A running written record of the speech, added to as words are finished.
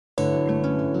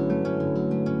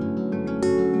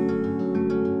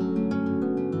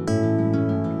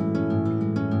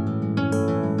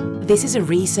This is a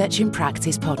Research in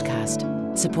Practice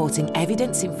podcast, supporting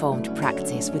evidence-informed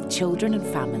practice with children and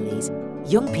families,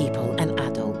 young people and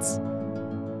adults.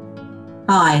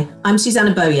 Hi, I'm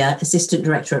Susanna Bowyer, Assistant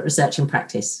Director at Research in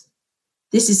Practice.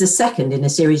 This is the second in a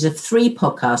series of 3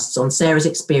 podcasts on Sarah's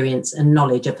experience and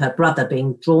knowledge of her brother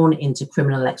being drawn into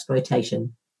criminal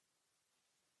exploitation.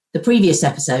 The previous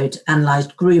episode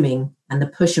analysed grooming and the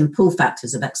push and pull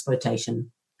factors of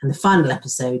exploitation, and the final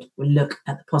episode will look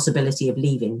at the possibility of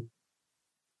leaving.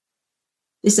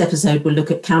 This episode will look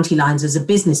at County Lines as a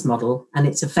business model and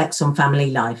its effects on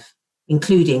family life,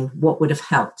 including what would have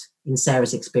helped in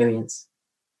Sarah's experience.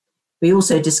 We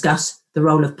also discuss the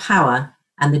role of power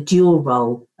and the dual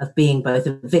role of being both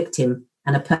a victim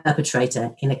and a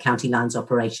perpetrator in a County Lines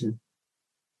operation.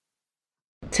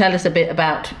 Tell us a bit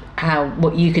about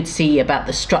what you could see about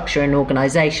the structure and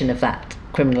organisation of that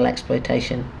criminal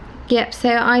exploitation. Yep,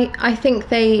 so I think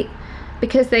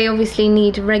because they obviously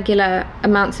need regular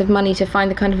amounts of money to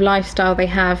find the kind of lifestyle they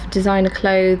have, designer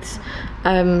clothes,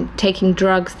 taking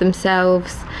drugs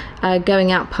themselves,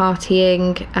 going out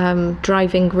partying,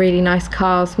 driving really nice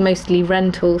cars, mostly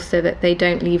rentals so that they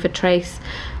don't leave a trace,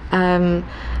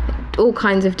 all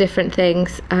kinds of different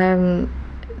things.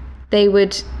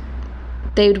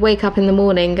 They would wake up in the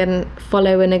morning and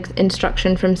follow an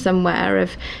instruction from somewhere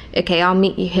of, okay, I'll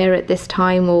meet you here at this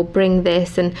time, or bring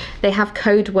this, and they have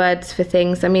code words for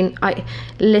things. I mean,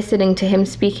 listening to him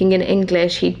speaking in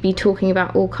English, he'd be talking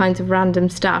about all kinds of random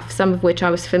stuff, some of which I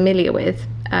was familiar with,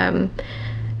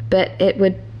 but it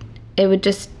would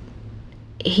just,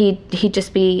 he'd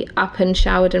just be up and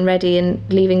showered and ready and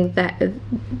leaving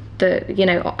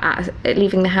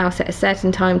leaving the house at a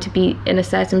certain time to be in a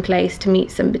certain place to meet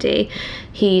somebody.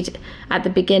 At the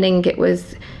beginning, it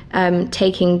was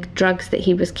taking drugs that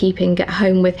he was keeping at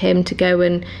home with him to go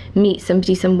and meet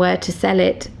somebody somewhere to sell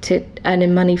it to earn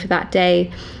him money for that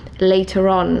day. Later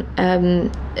on,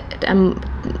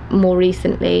 more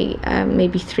recently,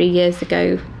 maybe 3 years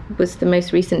ago was the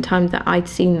most recent time that I'd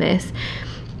seen this,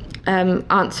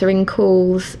 answering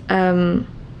calls and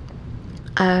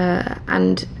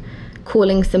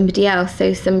calling somebody else.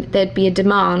 So there'd be a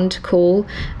demand call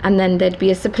and then there'd be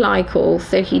a supply call.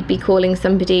 So he'd be calling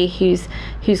somebody who's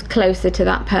closer to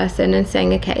that person and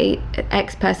saying, okay,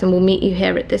 X person will meet you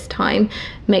here at this time,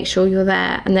 make sure you're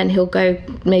there. And then he'll go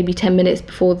maybe 10 minutes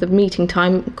before the meeting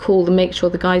time, call and make sure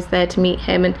the guy's there to meet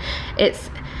him. And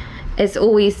it's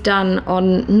always done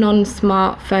on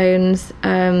non-smartphones,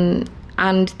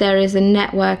 and there is a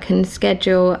network and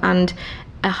schedule and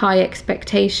a high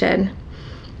expectation.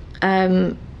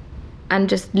 And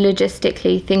just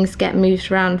logistically, things get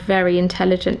moved around very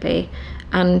intelligently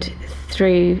and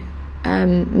through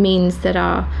means that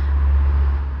are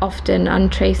often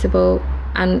untraceable.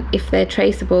 And if they're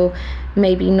traceable,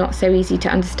 maybe not so easy to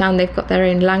understand. They've got their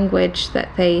own language that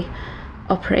they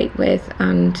operate with.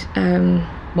 And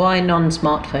why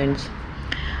non-smartphones?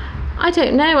 I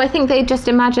don't know. I think they just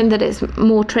imagine that it's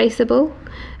more traceable.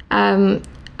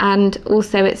 And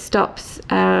also it stops...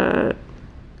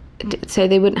 so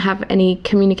they wouldn't have any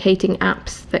communicating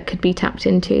apps that could be tapped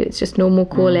into. It's just normal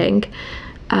calling.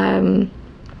 I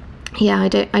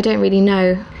don't really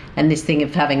know. And this thing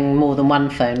of having more than one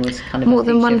phone was kind of more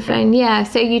than one phone. Yeah.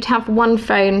 So you'd have one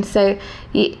phone. So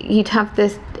you'd have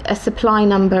a supply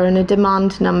number and a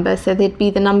demand number. So there'd be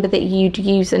the number that you'd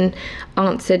use and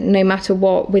answer no matter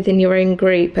what within your own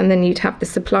group, and then you'd have the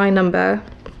supply number.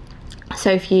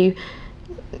 So if you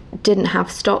didn't have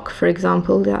stock, for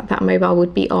example, that mobile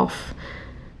would be off,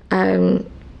 and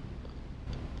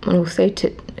also to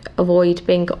avoid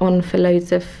being on for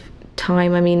loads of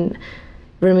time. I mean,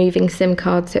 removing SIM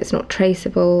cards so it's not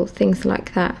traceable, things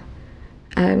like that.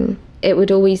 It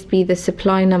would always be the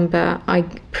supply number, I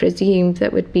presume,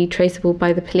 that would be traceable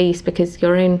by the police, because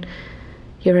your own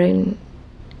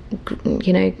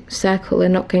circle are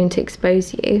not going to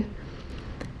expose you.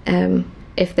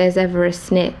 If there's ever a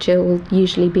snitch, it will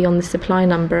usually be on the supply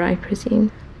number, I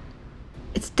presume.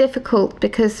 It's difficult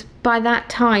because by that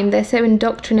time they're so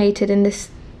indoctrinated in this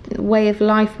way of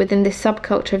life within this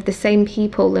subculture of the same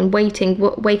people, and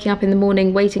waking up in the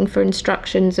morning waiting for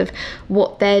instructions of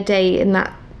what their day in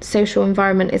that social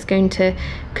environment is going to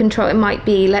control. It might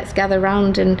be, let's gather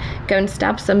around and go and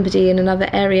stab somebody in another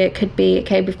area. It could be,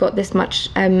 okay, we've got this much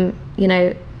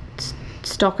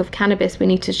stock of cannabis we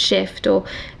need to shift, or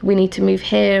we need to move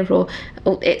here, or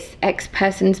it's X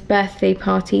person's birthday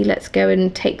party, let's go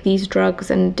and take these drugs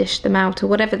and dish them out, or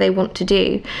whatever they want to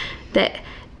do. That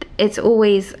it's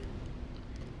always,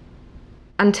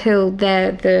 until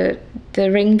they're the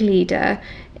ringleader,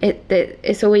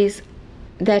 it's always,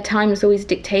 their time is always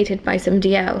dictated by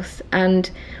somebody else, and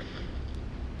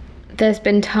there's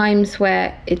been times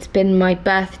where it's been my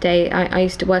birthday. I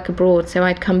used to work abroad, so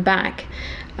I'd come back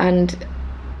and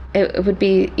it would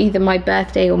be either my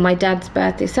birthday or my dad's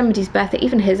birthday, somebody's birthday,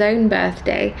 even his own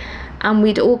birthday, and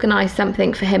we'd organise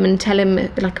something for him and tell him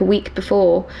like a week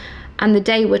before, and the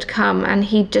day would come and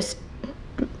he'd just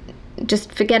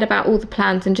forget about all the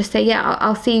plans and just say, yeah,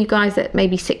 I'll see you guys at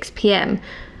maybe 6 p.m,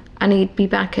 and he'd be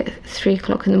back at 3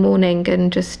 o'clock in the morning,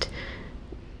 and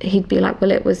he'd be like,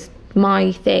 well, it was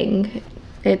my thing,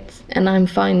 and I'm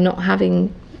fine not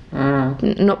having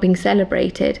not being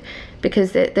celebrated,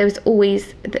 because there was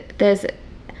always there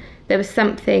was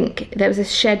a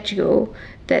schedule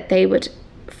that they would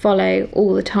follow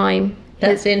all the time.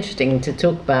 That's interesting to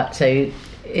talk about. So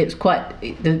it's quite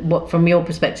what from your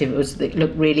perspective, it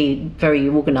looked really very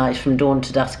organised from dawn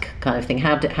to dusk kind of thing.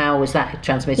 How was that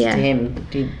transmitted to him?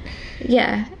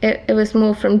 Yeah, it was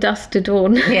more from dusk to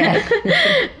dawn. Yeah.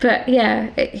 But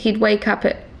yeah, he'd wake up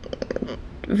at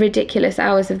ridiculous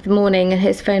hours of the morning and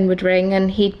his phone would ring and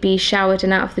he'd be showered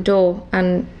and out of the door,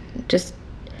 and just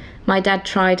my dad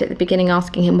tried at the beginning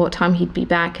asking him what time he'd be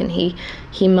back, and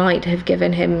he might have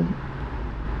given him,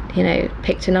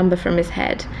 picked a number from his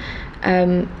head,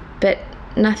 but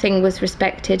nothing was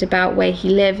respected about where he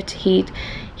lived. He'd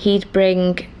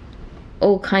bring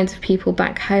all kinds of people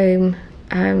back home.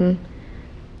 There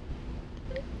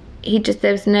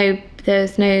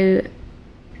was no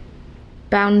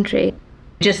boundary.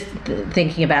 Just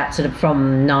thinking about sort of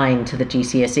from 9 to the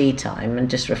GCSE time and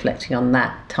just reflecting on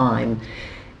that time,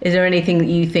 is there anything that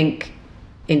you think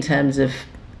in terms of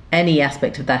any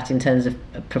aspect of that, in terms of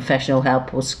professional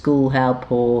help or school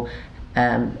help or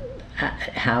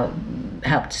how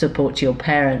help to support your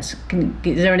parents?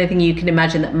 Is there anything you can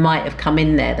imagine that might have come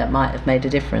in there that might have made a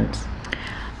difference?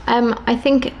 I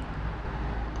think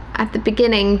at the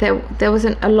beginning there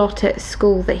wasn't a lot at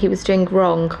school that he was doing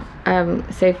wrong.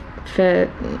 So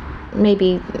for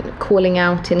maybe calling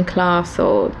out in class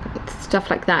or stuff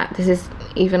like that, this is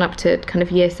even up to kind of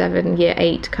year 7, year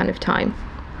 8 kind of time.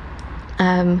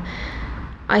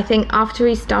 I think after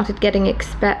he started getting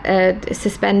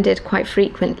suspended quite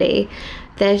frequently,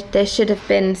 there should have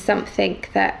been something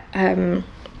that kind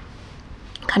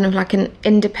of like an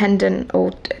independent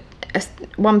or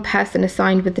one person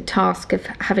assigned with the task of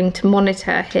having to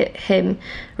monitor him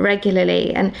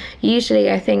regularly. And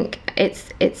usually I think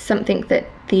it's something that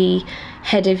the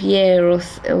head of year or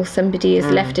somebody is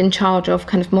left in charge of,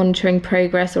 kind of monitoring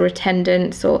progress or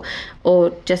attendance or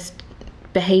just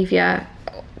behaviour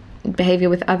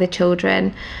with other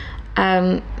children,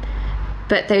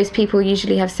 but those people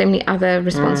usually have so many other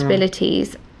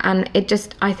responsibilities. And it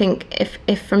just, I think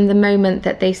if from the moment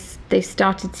that they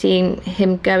started seeing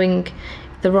him going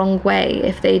the wrong way,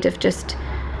 if they'd have just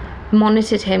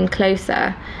monitored him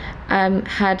closer,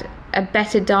 had a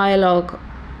better dialogue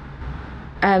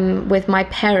with my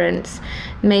parents,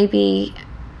 maybe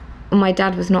my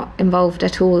dad was not involved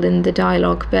at all in the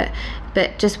dialogue, but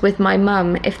just with my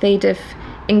mum, if they'd have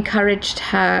encouraged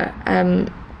her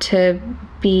to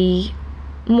be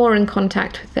more in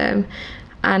contact with them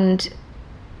and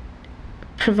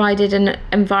provided an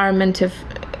environment of,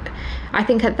 I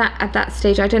think at that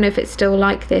stage, I don't know if it's still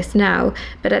like this now,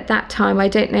 but at that time I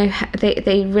don't know,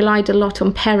 they relied a lot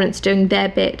on parents doing their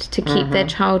bit to keep their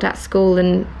child at school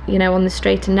and on the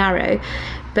straight and narrow.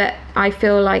 But I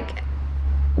feel like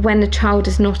when a child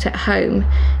is not at home,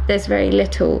 there's very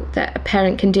little that a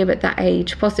parent can do at that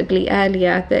age. Possibly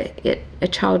earlier, that a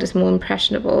child is more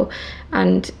impressionable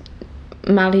and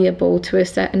malleable to a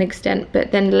certain extent,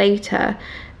 but then later,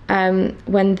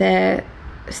 when they're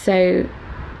so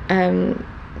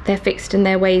they're fixed in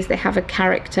their ways, they have a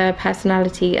character,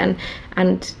 personality,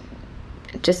 and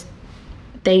just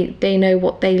they know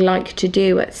what they like to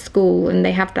do at school, and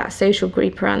they have that social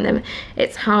group around them.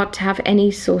 It's hard to have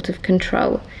any sort of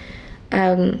control.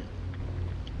 I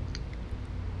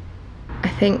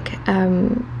think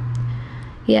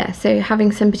so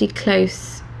having somebody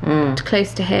close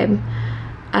to him,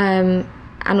 and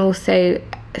also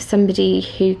somebody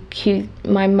who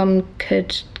my mum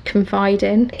could confide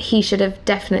in. He should have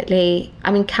definitely,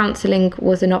 counselling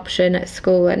was an option at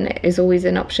school, and it is always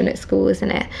an option at school,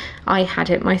 isn't it? I had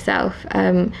it myself,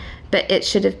 but it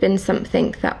should have been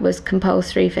something that was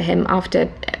compulsory for him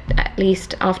at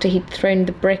least after he'd thrown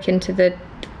the brick into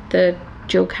the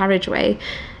dual carriageway.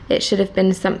 It should have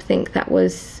been something that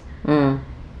was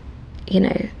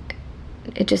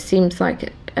it just seems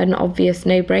like an obvious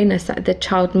no-brainer. So the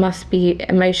child must be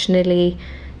emotionally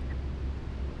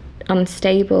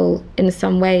unstable in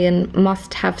some way and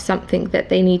must have something that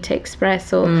they need to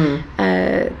express, or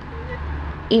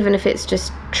even if it's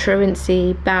just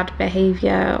truancy, bad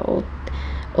behaviour, or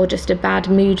just a bad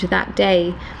mood that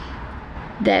day.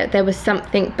 There was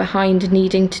something behind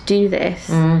needing to do this,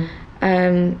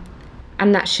 and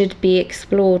that should be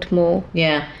explored more.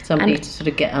 Yeah, somebody to sort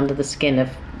of get under the skin of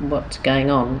what's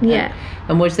going on. Yeah.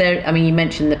 And was there, I mean, you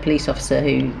mentioned the police officer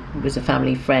who was a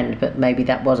family friend, but maybe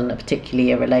that wasn't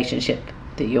particularly a relationship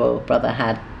that your brother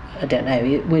had. I don't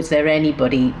know. Was there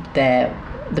anybody there,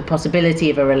 the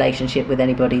possibility of a relationship with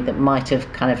anybody that might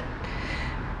have kind of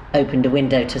opened a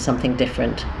window to something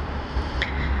different?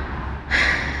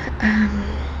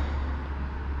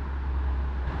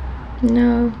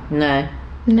 No,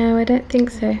 I don't think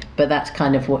so. But that's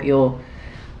kind of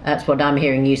that's what I'm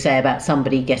hearing you say about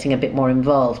somebody getting a bit more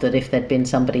involved, that if there'd been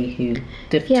somebody who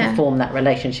to form that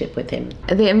relationship with him.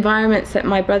 The environments that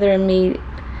my brother and me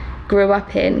grew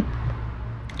up in,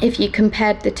 if you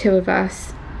compared the two of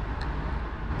us,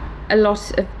 a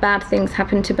lot of bad things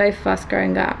happened to both of us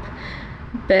growing up,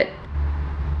 but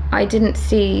I didn't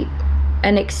see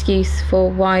an excuse for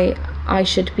why I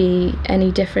should be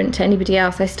any different to anybody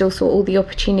else. I still saw all the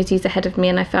opportunities ahead of me,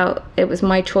 and I felt it was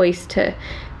my choice to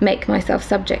make myself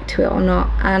subject to it or not.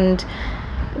 And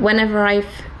whenever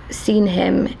I've seen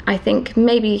him, I think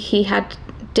maybe he had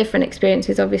different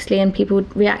experiences, obviously, and people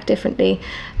react differently,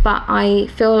 but I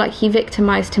feel like he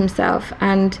victimized himself,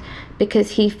 and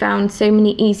because he found so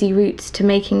many easy routes to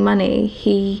making money,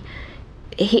 he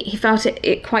felt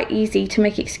it quite easy to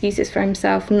make excuses for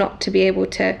himself not to be able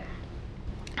to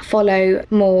follow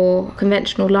more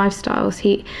conventional lifestyles.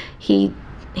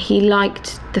 He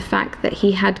liked the fact that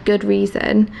he had good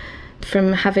reason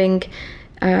from having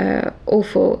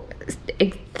awful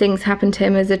things happen to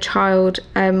him as a child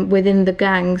within the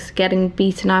gangs, getting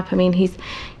beaten up. I mean,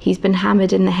 he's been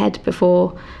hammered in the head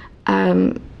before,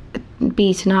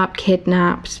 beaten up,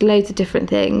 kidnapped, loads of different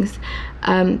things.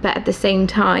 But at the same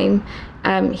time,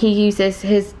 he uses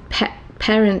his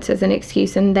parents as an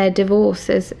excuse and their divorce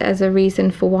as a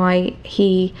reason for why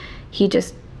he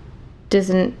just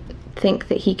doesn't think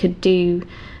that he could do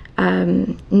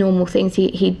normal things.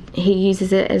 He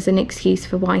uses it as an excuse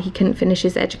for why he couldn't finish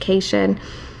his education.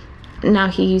 Now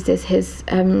he uses his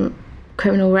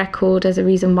criminal record as a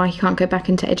reason why he can't go back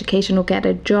into education or get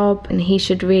a job, and he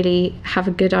should really have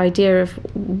a good idea of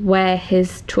where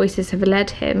his choices have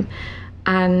led him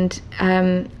and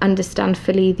understand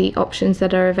fully the options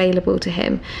that are available to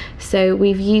him. So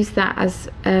we've used that as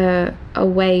a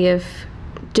way of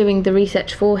doing the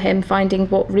research for him, finding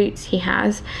what routes he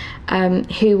has,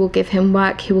 who will give him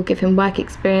work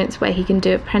experience, where he can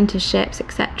do apprenticeships,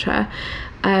 etc.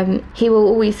 He will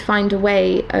always find a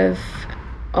way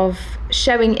of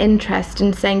showing interest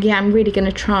and saying, yeah, I'm really going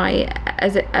to try,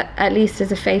 at least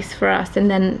as a face for us, and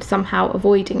then somehow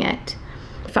avoiding it.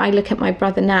 If I look at my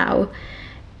brother now,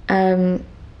 and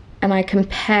I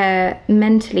compare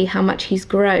mentally how much he's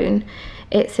grown,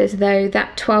 it's as though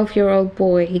that 12-year-old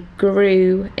boy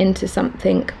grew into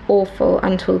something awful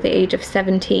until the age of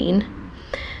 17.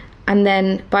 And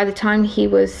then by the time he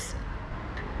was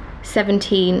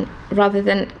 17, rather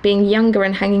than being younger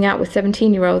and hanging out with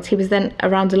 17-year-olds, he was then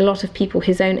around a lot of people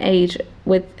his own age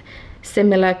with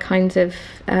similar kinds of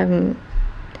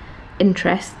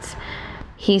interests.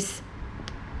 He's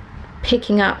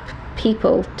picking up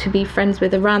people to be friends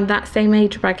with around that same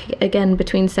age bracket, again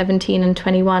between 17 and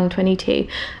 21, 22,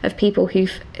 of people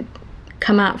who've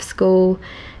come out of school,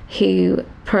 who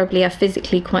probably are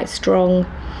physically quite strong,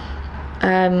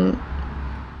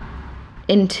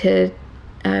 into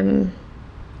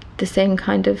the same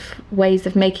kind of ways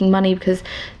of making money, because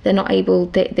they're not able,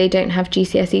 they don't have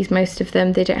GCSEs, most of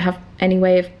them, they don't have any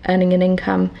way of earning an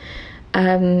income,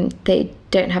 they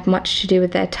don't have much to do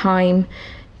with their time,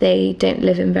 they don't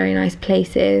live in very nice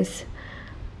places.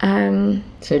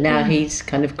 So now he's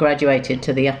kind of graduated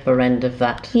to the upper end of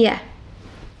that. Yeah,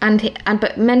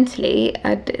 but mentally,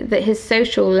 that his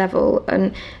social level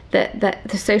and that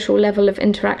the social level of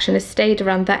interaction has stayed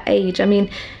around that age. I mean,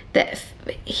 that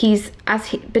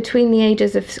between the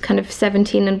ages of kind of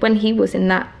 17 and when he was in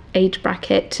that age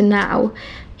bracket to now,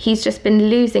 he's just been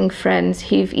losing friends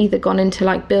who've either gone into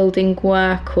like building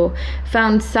work or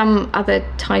found some other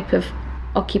type of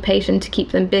occupation to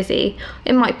keep them busy.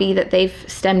 It might be that they've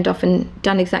stemmed off and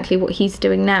done exactly what he's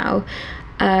doing now,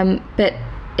 but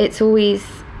it's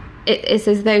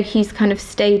as though he's kind of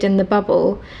stayed in the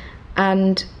bubble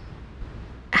and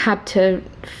had to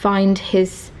find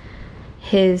his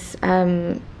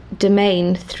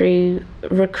domain through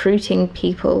recruiting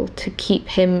people to keep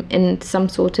him in some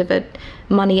sort of a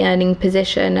money earning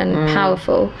position and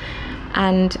powerful.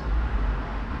 And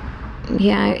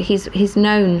yeah, he's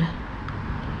known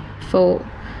for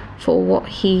what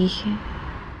he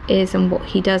is and what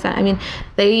he does. I mean,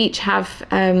 they each have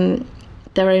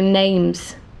their own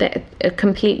names, a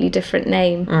completely different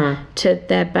name to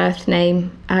their birth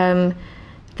name.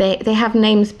 They have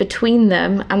names between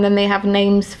them, and then they have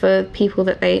names for people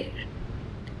that they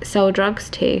sell drugs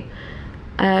to.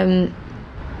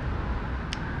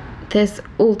 There's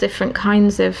all different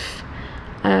kinds of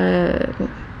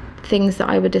things that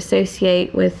I would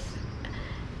associate with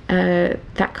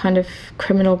that kind of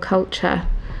criminal culture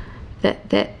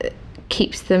that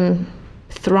keeps them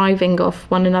thriving off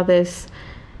one another's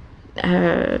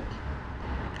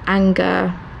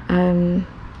anger,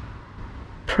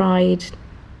 pride,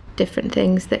 different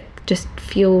things that just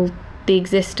fuel the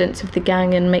existence of the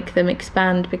gang and make them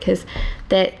expand, because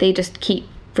they just keep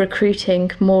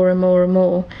recruiting more and more and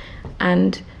more.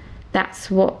 And that's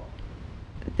what,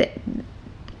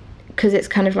 because it's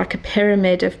kind of like a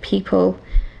pyramid of people,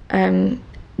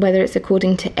 whether it's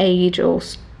according to age or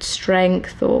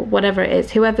strength or whatever it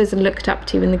is, whoever's looked up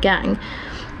to in the gang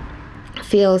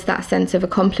feels that sense of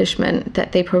accomplishment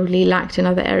that they probably lacked in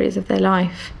other areas of their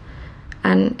life.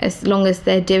 And as long as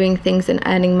they're doing things and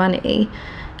earning money,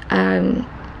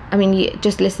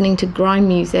 just listening to grime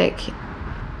music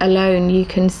alone, you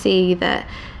can see that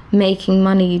making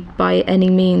money by any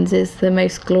means is the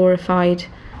most glorified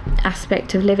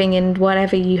aspect of living, and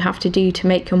whatever you have to do to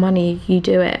make your money, you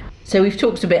do it. So we've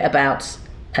talked a bit about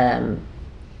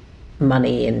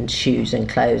money and shoes and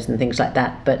clothes and things like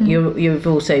that, but you've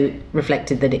also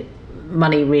reflected that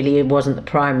money really wasn't the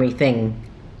primary thing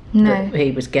that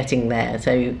he was getting there.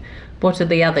 So what are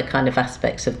the other kind of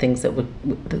aspects of things that were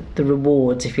the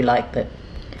rewards, if you like, that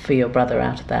for your brother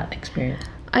out of that experience?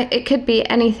 It could be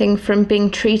anything from being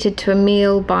treated to a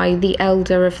meal by the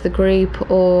elder of the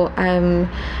group, or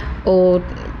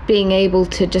being able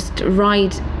to just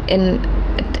ride in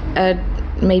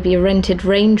maybe a rented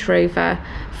Range Rover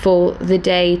for the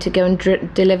day to go and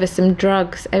deliver some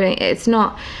drugs. I mean, it's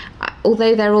not,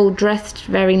 although they're all dressed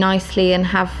very nicely and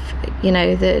have,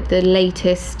 the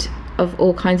latest of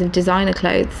all kinds of designer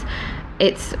clothes,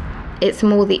 it's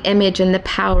more the image and the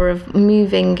power of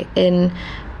moving in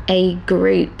a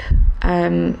group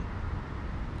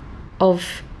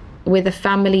with a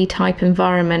family type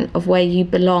environment of where you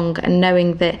belong, and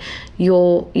knowing that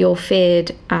you're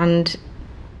feared and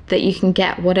that you can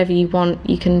get whatever you want,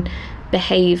 you can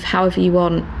behave however you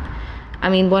want. I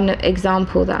mean, one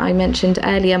example that I mentioned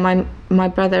earlier, my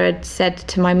brother had said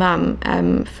to my mum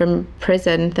from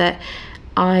prison that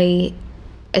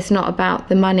it's not about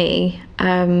the money.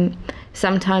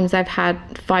 Sometimes I've had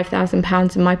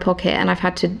 £5,000 in my pocket and I've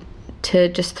had to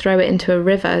just throw it into a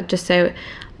river just so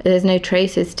there's no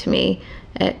traces to me.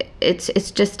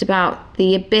 It's just about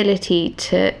the ability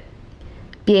to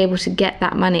be able to get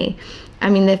that money. I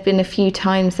mean, there've been a few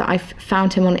times that I've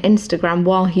found him on Instagram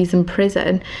while he's in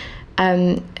prison,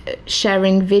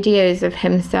 sharing videos of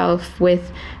himself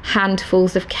with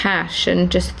handfuls of cash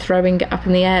and just throwing it up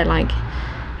in the air like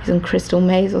he's on crystal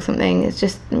maze or something. It's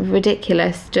just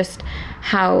ridiculous, just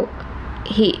how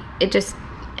it's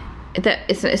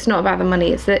not about the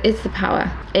money, it's the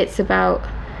power. It's about,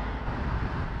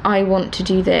 I want to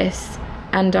do this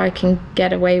and I can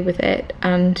get away with it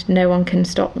and no one can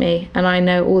stop me, and I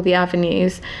know all the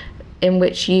avenues in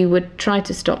which you would try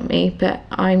to stop me, but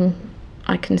I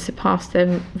can surpass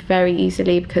them very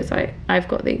easily because I've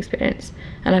got the experience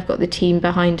and I've got the team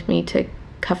behind me to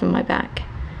cover my back.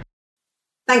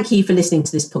 Thank you for listening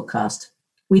to this podcast.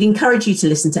 We'd encourage you to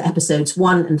listen to episodes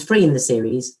 1 and 3 in the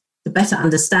series to better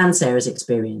understand Sarah's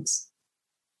experience.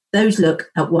 Those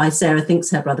look at why Sarah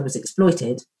thinks her brother was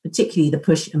exploited, particularly the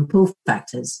push and pull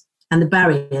factors and the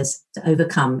barriers to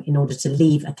overcome in order to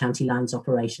leave a County Lines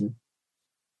operation.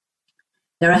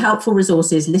 There are helpful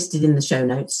resources listed in the show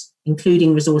notes,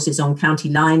 including resources on County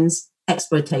Lines,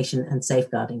 exploitation and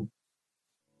safeguarding.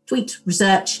 Tweet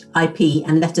Research IP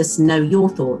and let us know your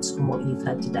thoughts on what you've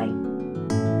heard today.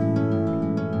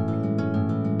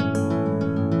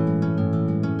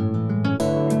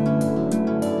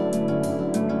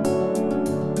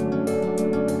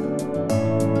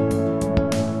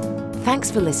 Thanks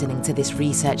for listening to this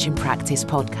Research in Practice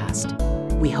podcast.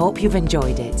 We hope you've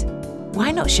enjoyed it.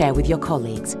 Why not share with your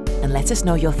colleagues and let us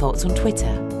know your thoughts on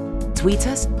Twitter? Tweet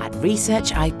us at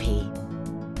ResearchIP.